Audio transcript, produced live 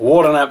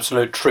What an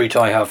absolute treat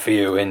I have for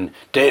you in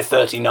day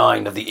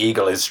 39 of The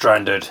Eagle is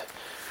Stranded.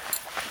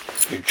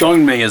 You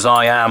join me as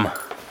I am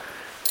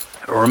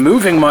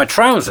removing my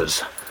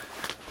trousers,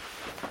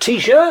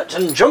 t-shirt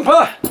and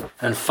jumper,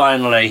 and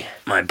finally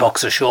my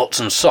boxer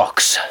shorts and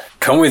socks.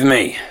 Come with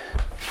me.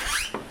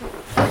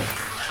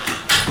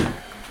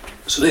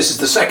 So this is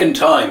the second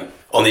time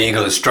on The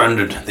Eagle is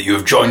Stranded that you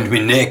have joined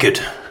me naked.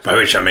 By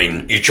which I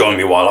mean, you join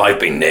me while I've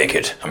been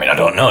naked. I mean, I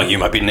don't know, you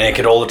might be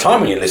naked all the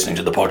time when you're listening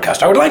to the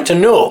podcast. I would like to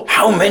know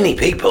how many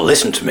people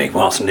listen to me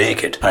whilst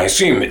naked. I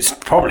assume it's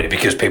probably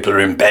because people are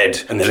in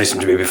bed and they listen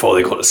to me before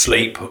they go to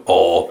sleep,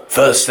 or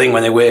first thing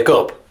when they wake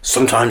up.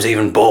 Sometimes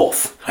even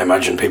both. I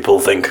imagine people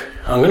think,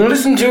 I'm going to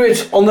listen to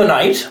it on the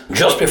night,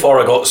 just before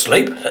I go to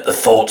sleep, let the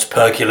thoughts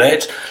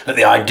percolate, let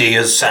the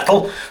ideas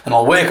settle, and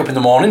I'll wake up in the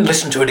morning,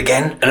 listen to it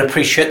again, and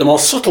appreciate the more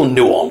subtle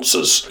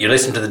nuances. You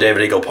listen to the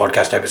David Eagle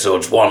podcast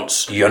episodes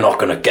once, you're not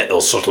going to get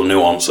those subtle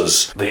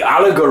nuances. The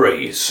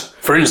allegories.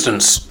 For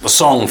instance, the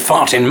song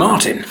Fartin'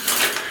 Martin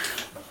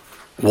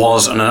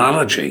was an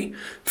analogy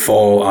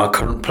for our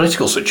current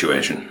political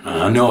situation.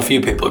 I know a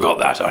few people got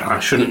that. I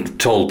shouldn't have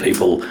told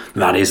people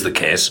that is the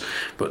case,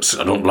 but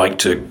I don't like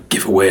to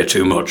give away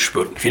too much.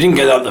 But if you didn't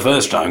get that the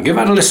first time, give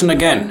that a listen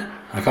again.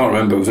 I can't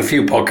remember, it was a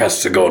few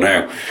podcasts ago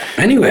now.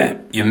 Anyway,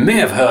 you may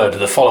have heard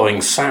the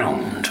following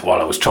sound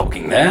while I was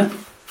talking there.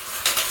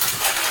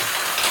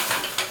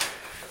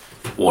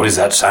 What is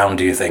that sound,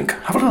 do you think?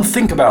 Have a little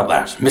think about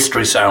that.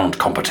 Mystery sound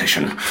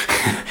competition.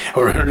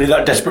 We're only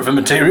that desperate for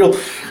material.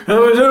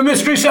 There's a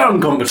mystery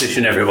sound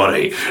competition,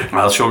 everybody.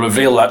 I shall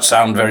reveal that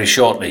sound very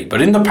shortly.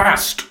 But in the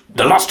past,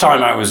 the last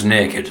time I was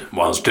naked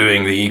whilst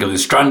doing The Eagle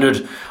is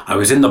Stranded, I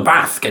was in the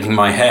bath getting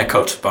my hair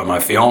cut by my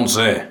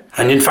fiancée.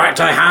 And in fact,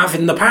 I have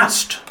in the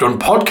past done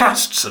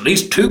podcasts, at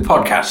least 2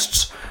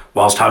 podcasts,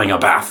 whilst having a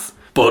bath.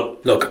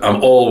 But look,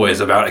 I'm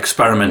always about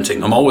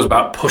experimenting. I'm always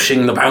about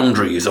pushing the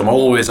boundaries. I'm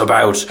always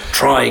about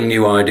trying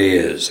new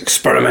ideas,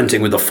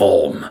 experimenting with the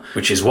form,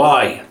 which is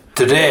why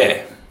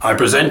today I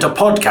present a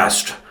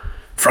podcast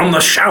from the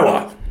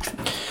shower.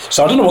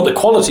 So I don't know what the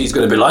quality is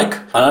going to be like,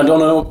 and I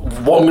don't know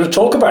what I'm going to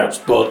talk about,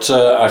 but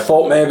I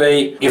thought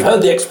maybe you've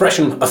heard the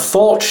expression a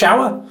thought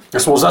shower. I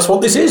suppose that's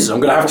what this is. I'm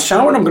going to have a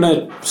shower and I'm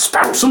going to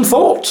spout some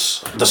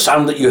thoughts. The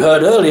sound that you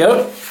heard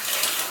earlier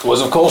was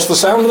of course the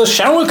sound of the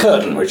shower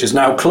curtain, which is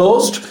now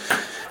closed,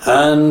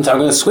 and I'm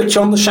going to switch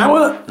on the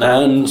shower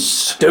and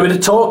do a bit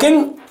of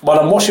talking while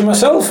I'm washing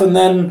myself, and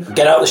then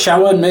get out of the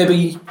shower and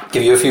maybe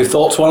give you a few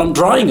thoughts while I'm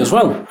drying as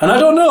well. And I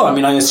don't know, I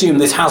mean, I assume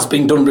this has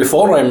been done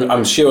before.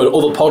 I'm sure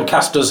other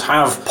podcasters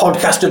have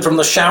podcasted from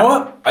the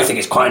shower. I think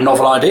it's quite a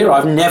novel idea.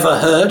 I've never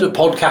heard a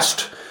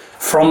podcast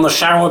from the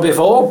shower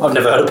before. I've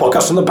never heard a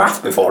podcast from the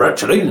bath before,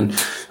 actually, and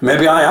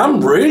maybe I am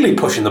really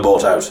pushing the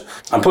boat out.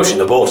 I'm pushing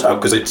the boat out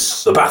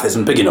because the bath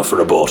isn't big enough for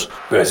a boat.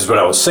 This is when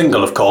I was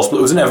single, of course, but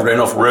there was never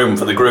enough room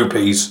for the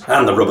groupies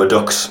and the rubber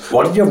ducks.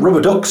 Why did you have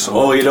rubber ducks?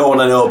 Oh, you don't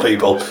want to know,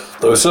 people.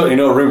 There was certainly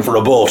no room for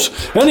a boat.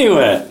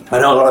 Anyway, I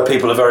know a lot of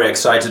people are very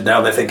excited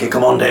now. They're thinking,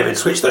 come on, David,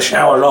 switch the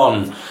shower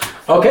on.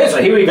 Okay, so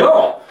here we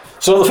go.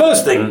 So the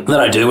first thing that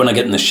I do when I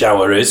get in the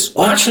shower is,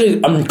 well, actually,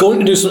 I'm going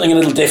to do something a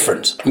little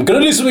different.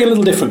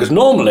 Because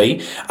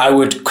normally I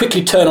would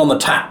quickly turn on the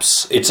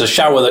taps. It's a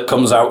shower that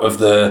comes out of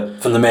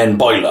from the main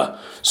boiler.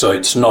 So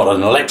it's not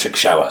an electric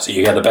shower, so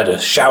you get a better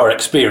shower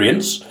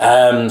experience.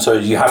 So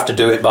you have to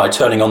do it by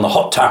turning on the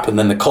hot tap and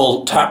then the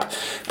cold tap.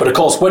 But of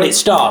course, when it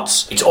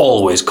starts, it's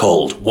always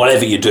cold,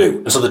 whatever you do.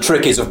 And so the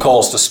trick is, of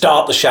course, to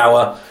start the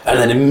shower and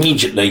then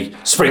immediately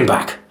spring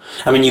back.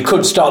 I mean, you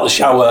could start the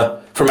shower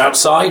from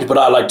outside, but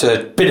I like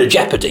bit of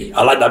jeopardy.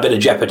 I like that bit of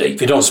jeopardy.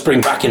 If you don't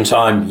spring back in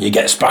time, you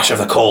get a splash of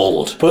the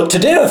cold. But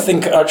today I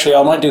think actually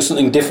I might do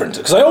something different,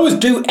 because I always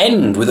do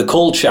end with a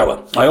cold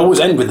shower. I always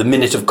end with a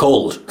minute of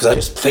cold, because I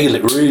just feel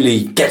it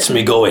really gets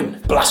me going.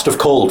 Blast of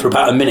cold for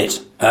about a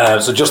minute.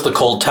 So just the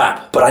cold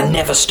tap. But I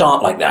never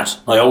start like that.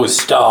 I always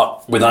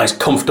start with a nice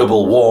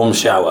comfortable warm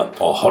shower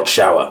or hot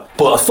shower.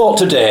 But I thought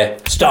today,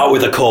 start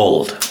with a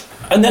cold.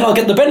 And then I'll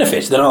get the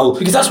benefit.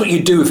 Because that's what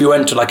you do if you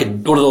enter like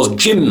one of those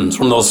gyms,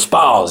 one of those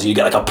spas. You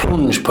get like a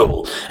plunge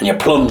pool, and you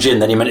plunge in,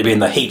 then you're meant to be in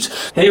the heat.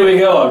 Here we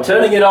go, I'm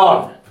turning it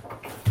on.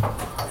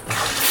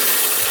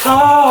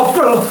 Oh,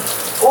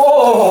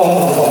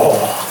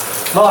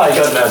 my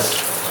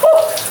goodness.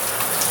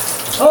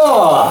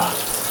 Oh.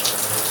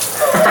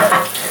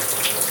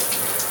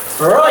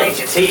 Right,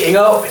 it's heating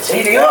up,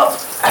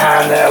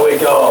 and there we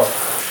go.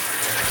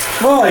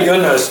 My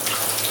goodness.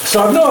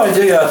 So I've no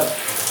idea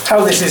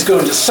how this is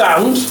going to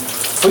sound,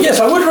 but yes,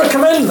 I would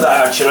recommend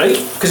that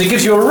actually, because it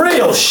gives you a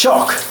real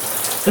shock,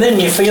 and then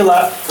you feel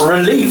that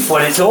relief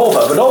when it's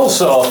over. But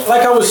also,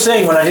 like I was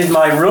saying when I did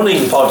my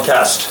running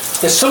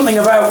podcast, there's something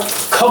about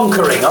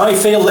conquering. I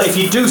feel that if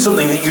you do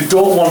something that you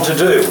don't want to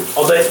do,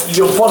 or that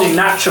your brain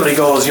naturally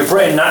goes,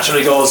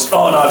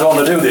 oh no, I don't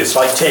want to do this,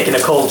 like taking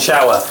a cold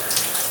shower,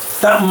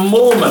 that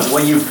moment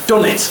when you've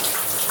done it,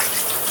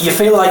 you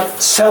feel like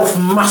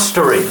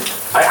self-mastery.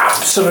 I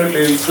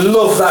absolutely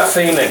love that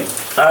feeling.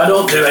 I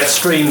don't do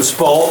extreme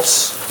sports,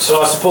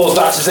 so I suppose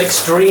that's as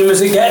extreme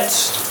as it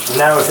gets.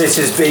 Now, if this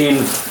has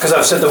been, because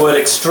I've said the word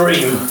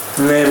extreme,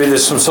 maybe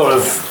there's some sort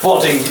of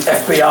body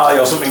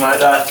FBI or something like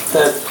that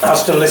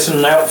has to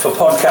listen out for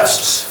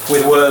podcasts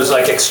with words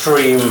like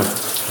extreme,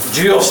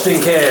 just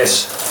in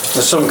case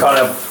there's some kind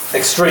of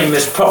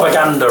extremist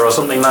propaganda or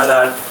something like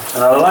that.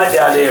 And I like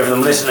the idea of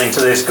them listening to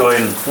this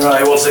going,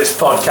 right, what's this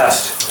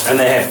podcast? And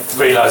they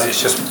realise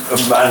it's just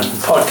a man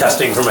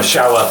podcasting from a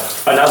shower.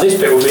 And now this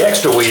bit will be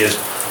extra weird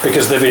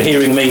because they've been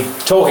hearing me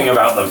talking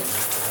about them.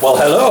 Well,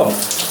 hello.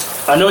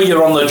 I know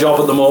you're on the job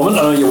at the moment,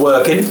 I know you're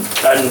working,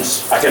 and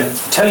I can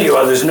tell you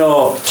there's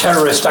no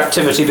terrorist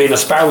activity being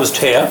espoused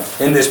here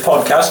in this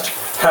podcast.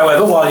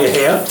 However, while you're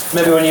here,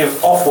 maybe when you're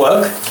off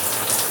work,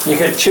 you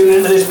can tune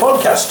into this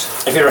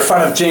podcast. If you're a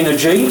fan of Gina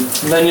G,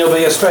 then you'll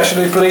be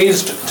especially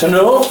pleased to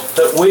know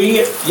that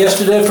we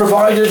yesterday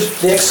provided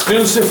the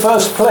exclusive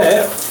first play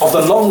of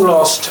the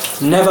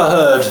long-lost,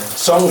 never-heard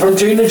song from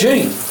Gina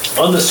G.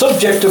 On the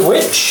subject of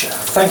which,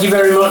 thank you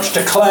very much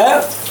to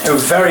Claire, who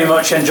very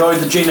much enjoyed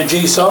the Gina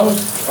G song,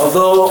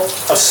 although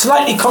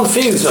slightly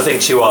confused, I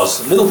think she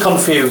was, a little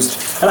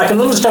confused. And I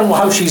can understand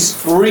how she's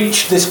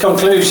reached this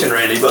conclusion,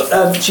 really,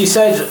 but she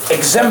said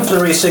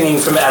exemplary singing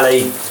from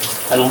Ellie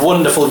and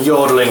wonderful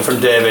yodeling from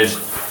David.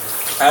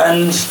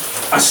 And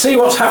I see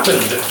what's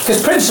happened,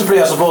 because principally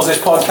I suppose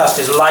this podcast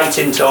is light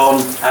in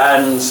tone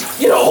and,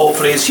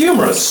 hopefully it's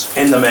humorous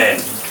in the main.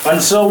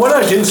 And so when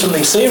I do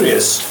something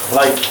serious,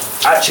 like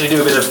actually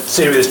do a bit of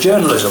serious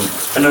journalism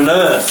and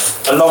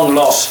unearth a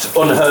long-lost,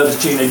 unheard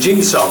Gina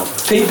G song,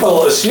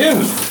 people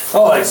assume,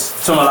 it's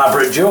some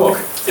elaborate joke.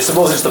 I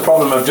suppose it's the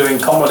problem of doing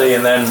comedy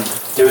and then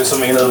doing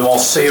something a little more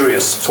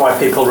serious. That's why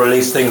people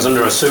release things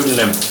under a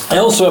pseudonym. I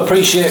also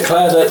appreciate,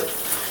 Claire, that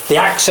the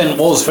accent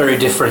was very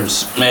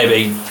different,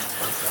 maybe,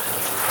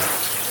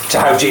 to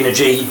how Gina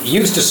G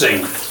used to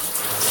sing.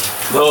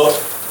 Though,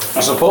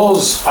 I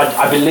suppose,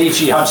 I believe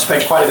she had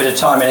spent quite a bit of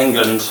time in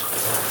England,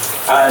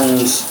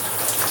 and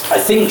I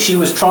think she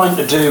was trying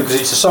to do, because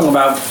it's a song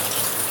about,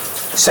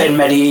 say, in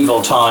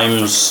medieval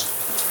times,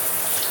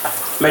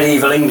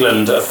 medieval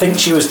England, I think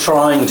she was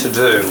trying to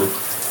do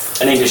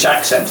an English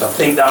accent. I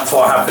think that's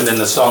what happened in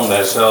the song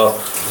there, so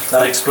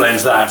that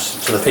explains that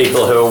to the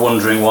people who are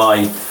wondering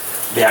why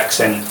the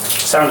accent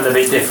sounded a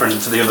bit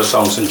different to the other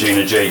songs from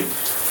Gina G.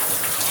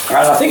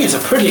 And I think it's a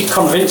pretty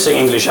convincing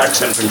English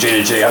accent from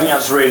Gina G. I think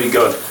that's really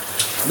good.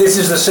 This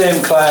is the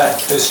same Claire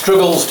who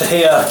struggles to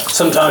hear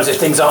sometimes if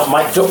things aren't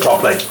mic'd up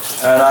properly.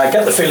 And I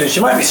get the feeling she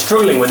might be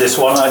struggling with this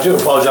one. I do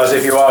apologise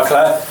if you are,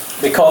 Claire,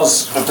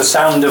 because of the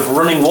sound of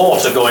running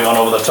water going on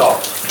over the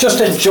top.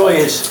 Just enjoy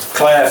it,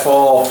 Claire,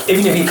 for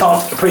even if you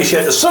can't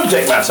appreciate the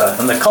subject matter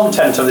and the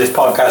content of this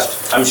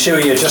podcast, I'm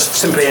sure you're just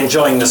simply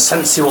enjoying the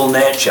sensual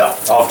nature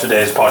of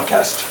today's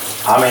podcast.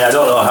 I mean, I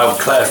don't know how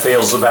Claire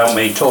feels about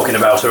me talking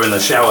about her in the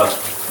shower,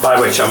 by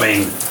which I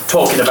mean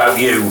talking about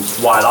you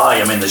while I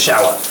am in the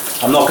shower.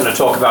 I'm not going to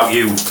talk about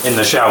you in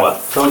the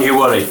shower. Don't you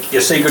worry.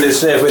 Your secret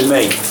is safe with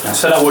me. I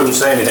said I wouldn't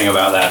say anything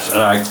about that, and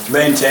I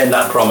maintained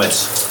that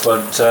promise.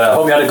 But I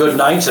hope you had a good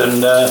night,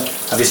 and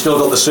have you still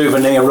got the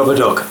souvenir rubber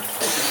duck?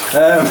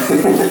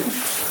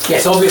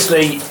 Yes,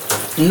 obviously,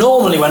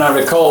 normally when I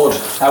record,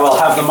 I will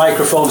have the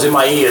microphones in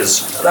my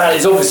ears. That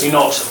is obviously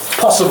not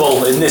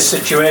possible in this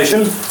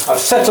situation. I've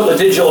set up the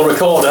digital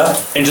recorder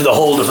into the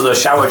holder for the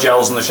shower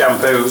gels and the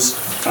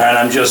shampoos, and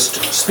I'm just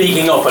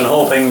speaking up and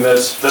hoping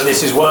that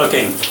this is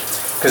working.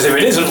 Because if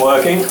it isn't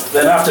working,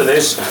 then after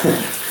this,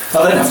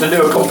 I'll then have to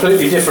do a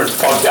completely different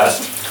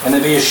podcast. And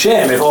it'd be a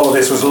shame if all of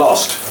this was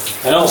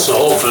lost. And also,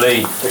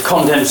 hopefully, the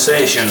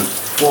condensation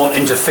won't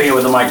interfere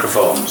with the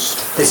microphones.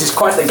 This is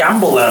quite the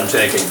gamble that I'm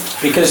taking.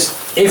 Because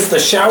if the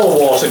shower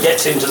water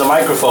gets into the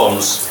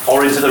microphones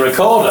or into the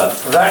recorder,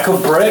 that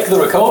could break the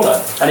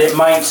recorder. And it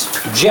might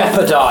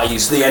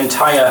jeopardise the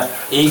entire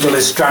Eagle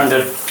is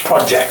Stranded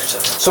project.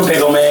 Some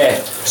people may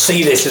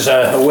see this as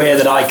a way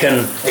that I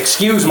can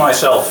excuse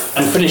myself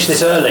and finish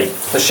this early.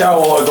 The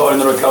shower water got in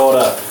the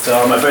recorder, so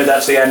I'm afraid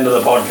that's the end of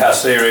the podcast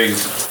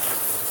series.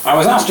 I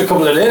was asked a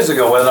couple of days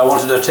ago whether I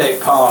wanted to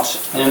take part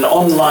in an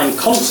online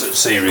concert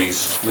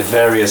series with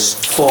various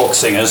folk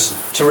singers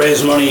to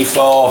raise money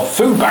for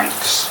food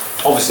banks.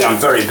 Obviously I'm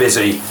very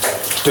busy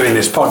doing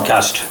this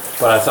podcast,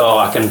 but I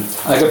thought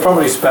I could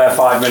probably spare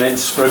 5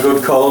 minutes for a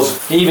good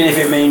cause, even if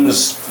it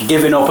means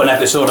giving up an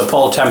episode of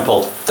Paul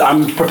Temple.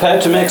 I'm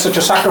prepared to make such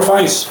a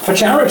sacrifice for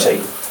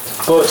charity.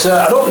 But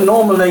I don't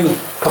normally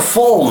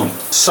perform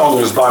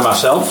songs by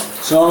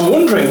myself, so I'm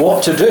wondering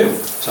what to do.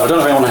 So I don't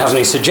know if anyone has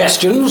any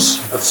suggestions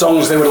of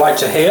songs they would like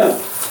to hear.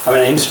 I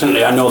mean,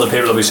 instantly I know that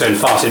people will be saying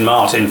Farting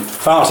Martin.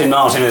 Farting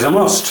Martin is a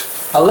must.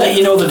 I'll let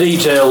you know the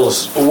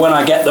details when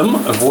I get them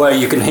of where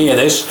you can hear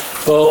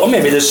this. Or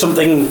maybe there's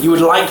something you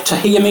would like to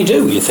hear me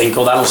do. You think,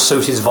 that'll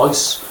suit his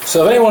voice.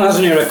 So if anyone has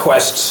any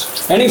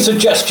requests, any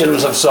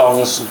suggestions of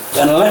songs,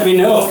 then let me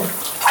know.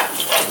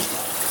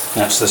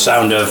 That's the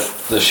sound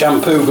of the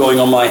shampoo going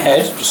on my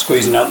head, just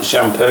squeezing out the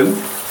shampoo.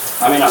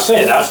 I mean, I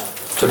say that.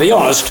 To be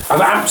honest,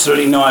 I've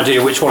absolutely no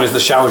idea which one is the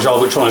shower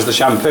gel, which one is the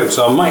shampoo,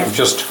 so I might have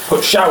just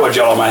put shower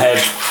gel on my head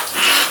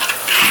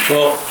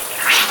but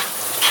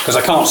because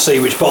I can't see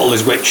which bottle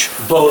is which,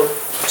 but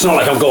it's not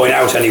like I'm going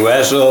out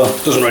anywhere, so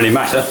it doesn't really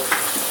matter.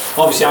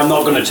 Obviously, I'm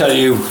not going to tell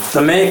you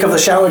the make of the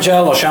shower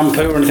gel or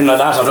shampoo or anything like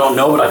that. I don't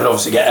know, but I could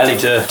obviously get Ellie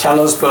to tell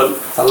us. But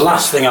the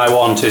last thing I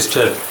want is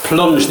to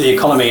plunge the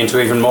economy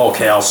into even more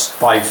chaos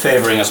by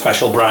favouring a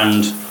special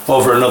brand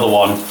over another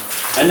one.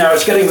 And now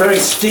it's getting very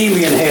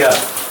steamy in here.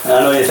 And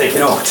I know you're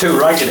thinking, oh, too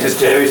right it is,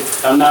 David.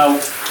 I'm now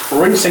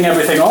rinsing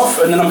everything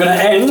off, and then I'm going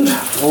to end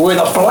with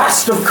a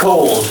blast of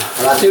cold.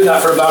 And I do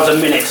that for about a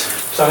minute.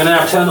 So I'm going to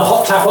now turn the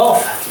hot tap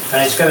off,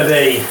 and it's going to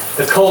be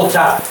the cold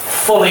tap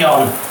fully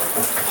on.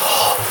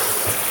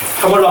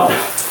 And we're on.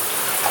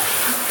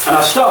 And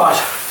I start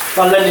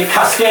by letting it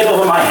cascade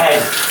over my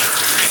head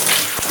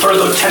for a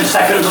good 10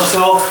 seconds or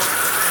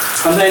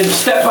so, and then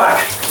step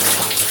back,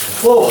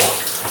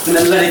 and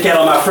then let it get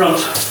on my front.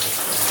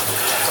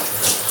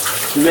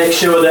 Make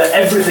sure that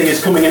everything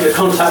is coming into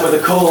contact with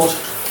the cold.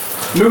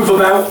 Move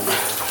about,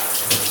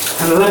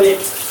 and let it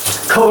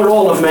cover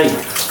all of me.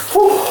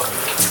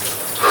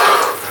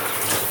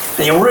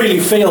 And you really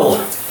feel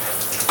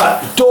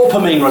that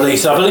dopamine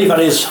release. I believe that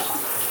is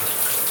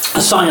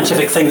a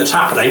scientific thing that's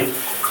happening,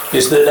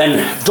 is that then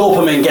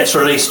dopamine gets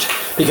released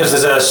because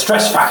there's a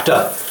stress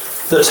factor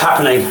that's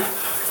happening.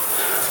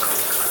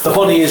 The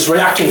body is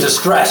reacting to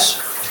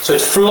stress, so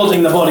it's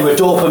flooding the body with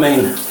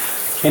dopamine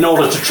in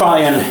order to try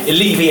and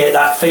alleviate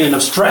that feeling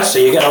of stress, so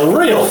you get a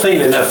real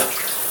feeling of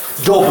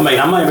dopamine.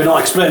 I might be not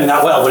explaining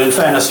that well, but in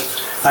fairness,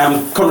 I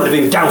am currently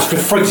being doused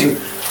with freezing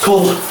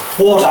cold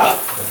water.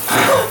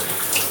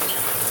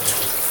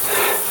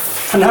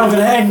 And now I'm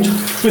going to end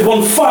with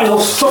one final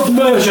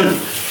submersion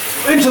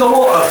into the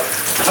water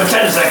for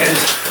 10 seconds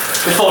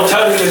before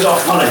turning this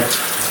off on it.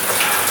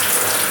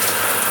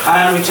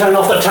 And we turn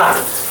off the tap,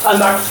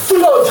 and that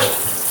flood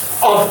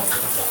of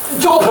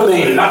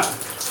dopamine, that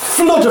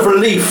flood of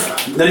relief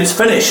that it's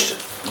finished,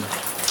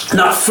 and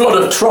that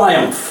flood of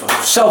triumph, of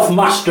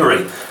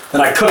self-mastery,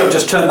 that I could have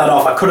just turned that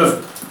off. I could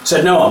have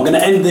said, no, I'm going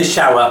to end this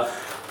shower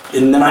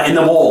in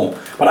the warm,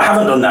 but I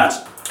haven't done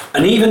that.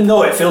 And even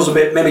though it feels a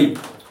bit, maybe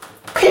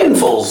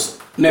painful's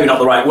maybe not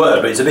the right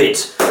word, but it's a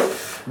bit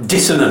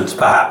dissonant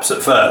perhaps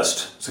at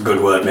first. It's a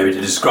good word maybe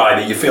to describe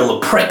it. You feel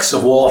the pricks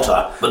of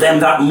water, but then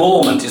that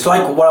moment, it's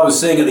like what I was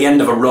saying at the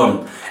end of a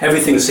run.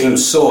 Everything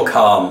seems so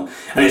calm,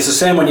 and it's the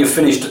same when you've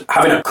finished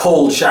having a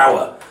cold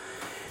shower.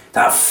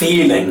 That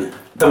feeling,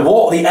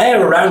 the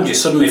air around you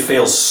suddenly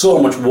feels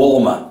so much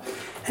warmer,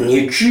 and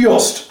you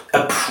just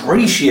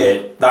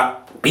appreciate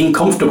that being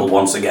comfortable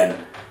once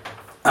again.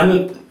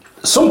 And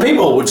some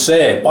people would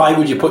say, why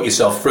would you put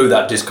yourself through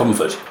that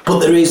discomfort? But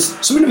there is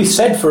something to be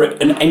said for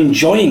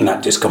enjoying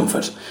that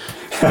discomfort.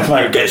 I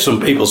might get some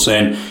people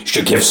saying, you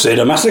should give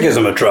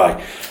sadomasochism a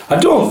try. I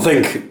don't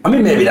think,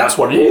 maybe that's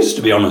what it is,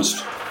 to be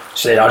honest.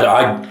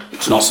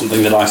 It's not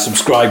something that I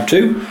subscribe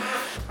to.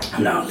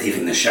 I'm now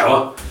leaving the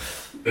shower.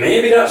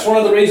 Maybe that's one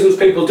of the reasons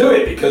people do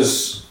it,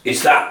 because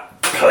it's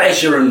that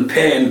pleasure and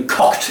pain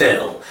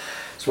cocktail.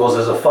 I suppose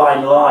there's a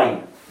fine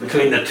line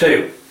between the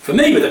two. For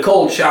me, with a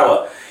cold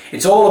shower,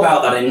 it's all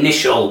about that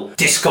initial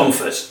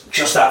discomfort,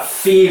 just that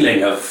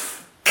feeling of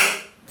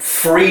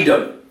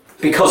freedom,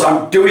 because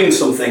I'm doing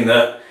something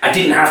that I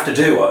didn't have to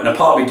do and a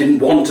part of me didn't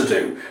want to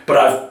do, but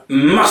I've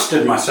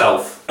mastered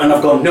myself and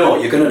I've gone, no,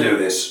 you're going to do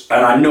this,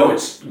 and I know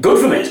it's good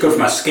for me, it's good for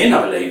my skin,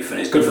 I believe, and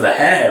it's good for the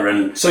hair,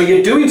 and so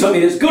you're doing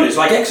something that's good. It's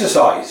like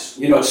exercise.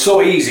 It's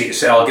so easy to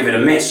say, I'll give it a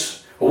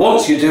miss. But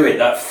once you do it,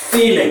 that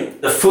feeling,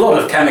 the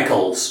flood of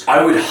chemicals,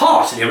 I would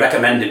heartily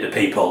recommend it to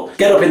people.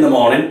 Get up in the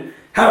morning,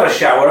 have a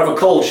shower, have a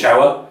cold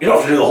shower. You don't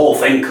have to do the whole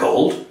thing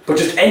cold, but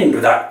just end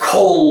with that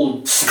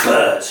cold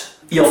spurt.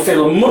 You'll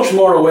feel much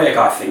more awake,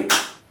 I think.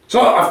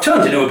 So I've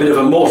turned into a bit of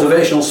a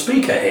motivational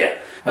speaker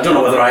here. I don't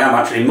know whether I am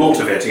actually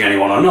motivating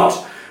anyone or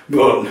not,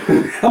 but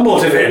I'm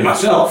motivating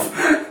myself.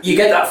 You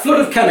get that flood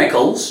of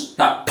chemicals,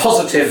 that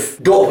positive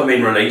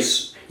dopamine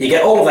release. You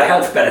get all of the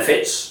health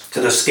benefits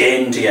to the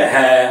skin, to your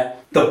hair.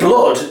 The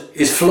blood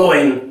is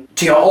flowing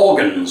to your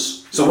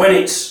organs. So when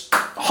it's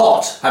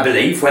hot, I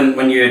believe,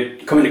 when you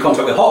come into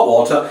contact with hot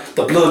water,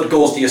 the blood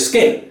goes to your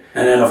skin.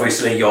 And then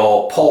obviously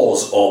your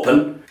pores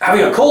open.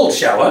 Having a cold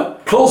shower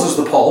closes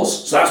the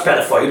pores, so that's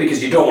better for you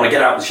because you don't want to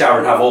get out of the shower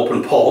and have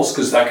open pores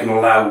because that can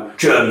allow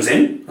germs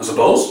in, I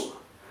suppose.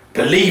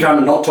 Believe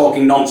I'm not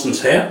talking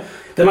nonsense here.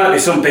 There might be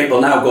some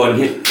people now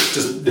going,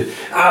 just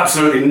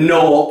absolutely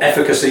no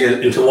efficacy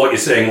into what you're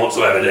saying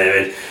whatsoever,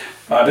 David.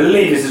 I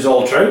believe this is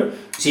all true.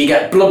 So you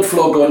get blood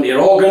flow going to your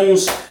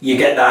organs, you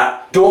get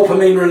that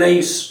dopamine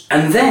release,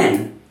 and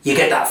then you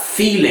get that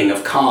feeling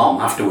of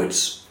calm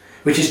afterwards,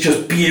 which is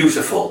just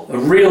beautiful. A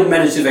real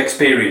meditative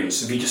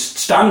experience if you just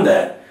stand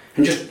there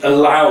and just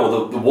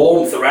allow the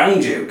warmth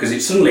around you, because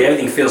it's suddenly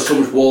everything feels so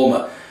much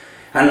warmer.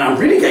 And I'm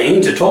really getting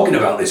into talking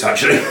about this,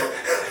 actually.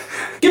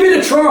 Give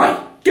it a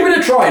try. Give it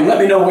a try and let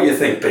me know what you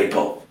think,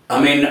 people. I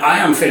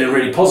am feeling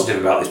really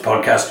positive about this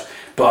podcast,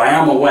 but I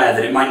am aware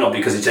that it might not be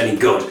because it's any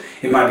good.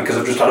 It might be because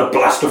I've just had a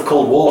blast of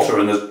cold water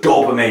and there's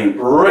dopamine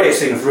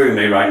racing through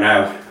me right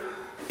now.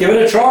 Give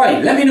it a try.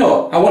 Let me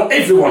know. I want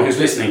everyone who's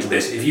listening to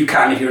this, if you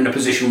can, if you're in a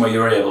position where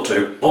you're able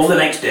to, over the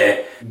next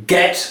day,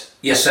 get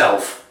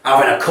yourself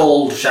having a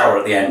cold shower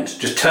at the end.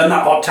 Just turn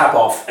that hot tap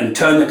off and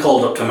turn the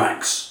cold up to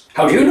max.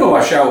 How do you know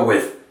I shower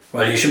with?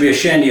 Well, you should be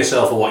ashamed of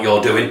yourself for what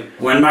you're doing.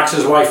 When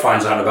Max's wife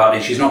finds out about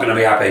it, she's not going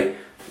to be happy.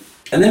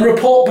 And then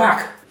report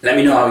back. Let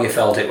me know how you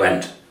felt it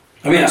went.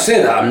 I mean, I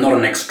say that, I'm not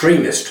an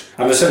extremist.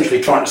 I'm essentially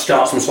trying to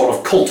start some sort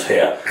of cult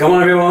here. Come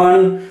on,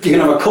 everyone. You can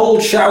have a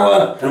cold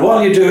shower, and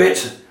while you do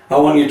it, I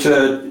want you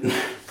to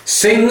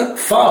sing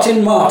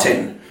Fartin'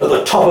 Martin at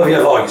the top of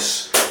your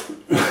voice.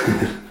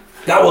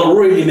 That will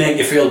really make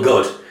you feel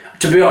good.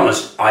 To be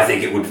honest, I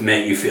think it would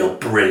make you feel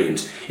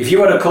brilliant. If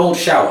you had a cold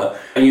shower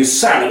and you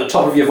sang at the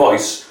top of your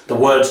voice the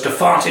words to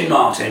Fartin'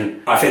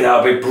 Martin, I think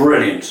that would be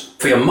brilliant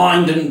for your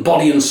mind and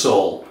body and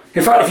soul.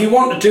 In fact, if you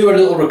want to do a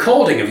little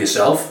recording of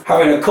yourself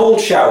having a cold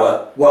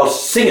shower while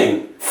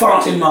singing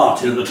Fartin'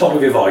 Martin at the top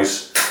of your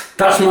voice,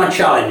 that's my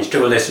challenge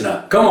to a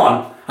listener. Come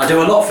on, I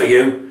do a lot for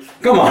you.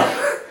 Come on.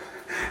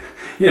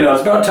 You know,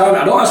 it's about time.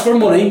 I don't ask for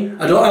money.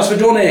 I don't ask for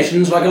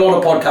donations like a lot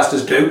of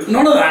podcasters do.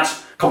 None of that.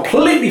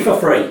 Completely for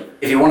free.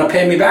 If you want to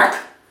pay me back,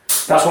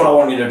 that's what I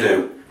want you to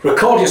do.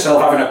 Record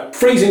yourself having a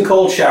freezing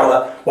cold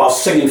shower while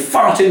singing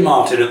Fartin'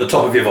 Martin at the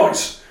top of your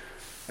voice.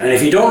 And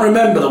if you don't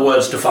remember the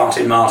words to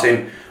Fartin'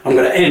 Martin, I'm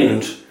going to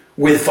end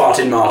with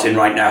Fartin' Martin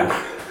right now.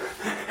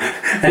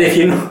 And if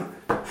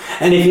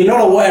you're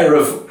not aware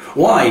of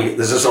why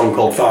there's a song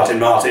called Fartin'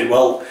 Martin,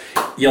 well,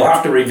 you'll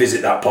have to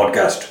revisit that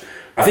podcast.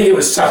 I think it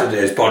was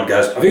Saturday's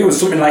podcast. I think it was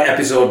something like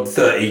episode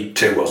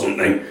 32 or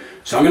something.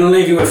 So I'm going to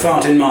leave you with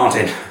Fartin'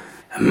 Martin.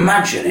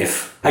 Imagine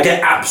if I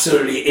get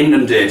absolutely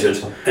inundated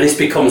and this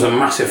becomes a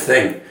massive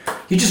thing.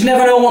 You just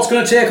never know what's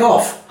going to take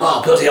off.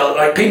 Oh, bloody hell.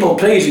 Like, people,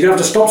 please, you're going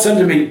to have to stop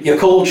sending me your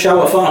cold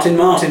shower Fartin'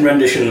 Martin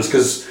renditions,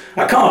 because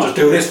I can't just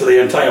do this for the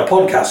entire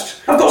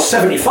podcast. I've got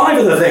 75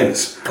 of the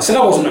things. I said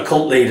I wasn't a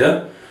cult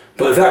leader,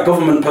 but if that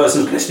government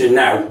person's listening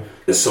now,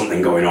 there's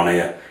something going on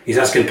here. He's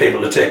asking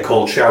people to take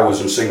cold showers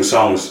and sing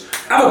songs.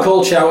 Have a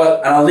cold shower,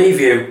 and I'll leave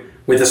you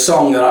with a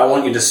song that I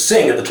want you to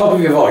sing at the top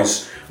of your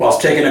voice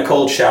whilst taking a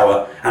cold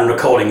shower and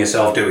recording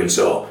yourself doing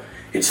so.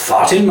 It's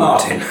Fartin'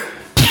 Martin.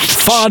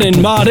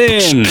 Fartin'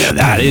 Martin,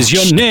 that is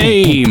your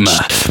name.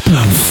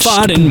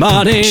 Fartin'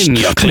 Martin,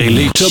 you're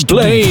clearly to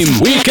blame.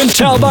 We can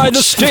tell by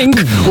the stink,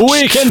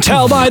 we can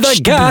tell by the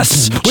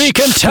gas, we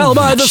can tell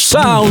by the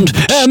sound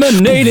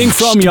emanating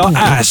from your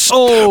ass.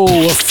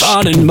 Oh,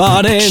 Fartin'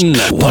 Martin,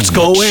 what's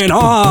going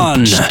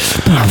on?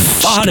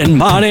 Fartin'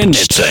 Martin,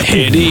 it's a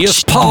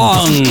hideous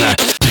pong.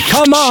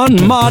 Come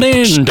on,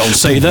 Martin, don't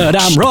say that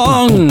I'm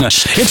wrong.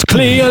 It's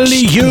clearly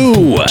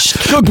you.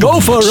 Go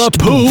for a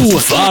poo,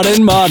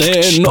 Fartin'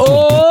 Martin.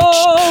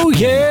 Oh,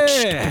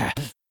 yeah.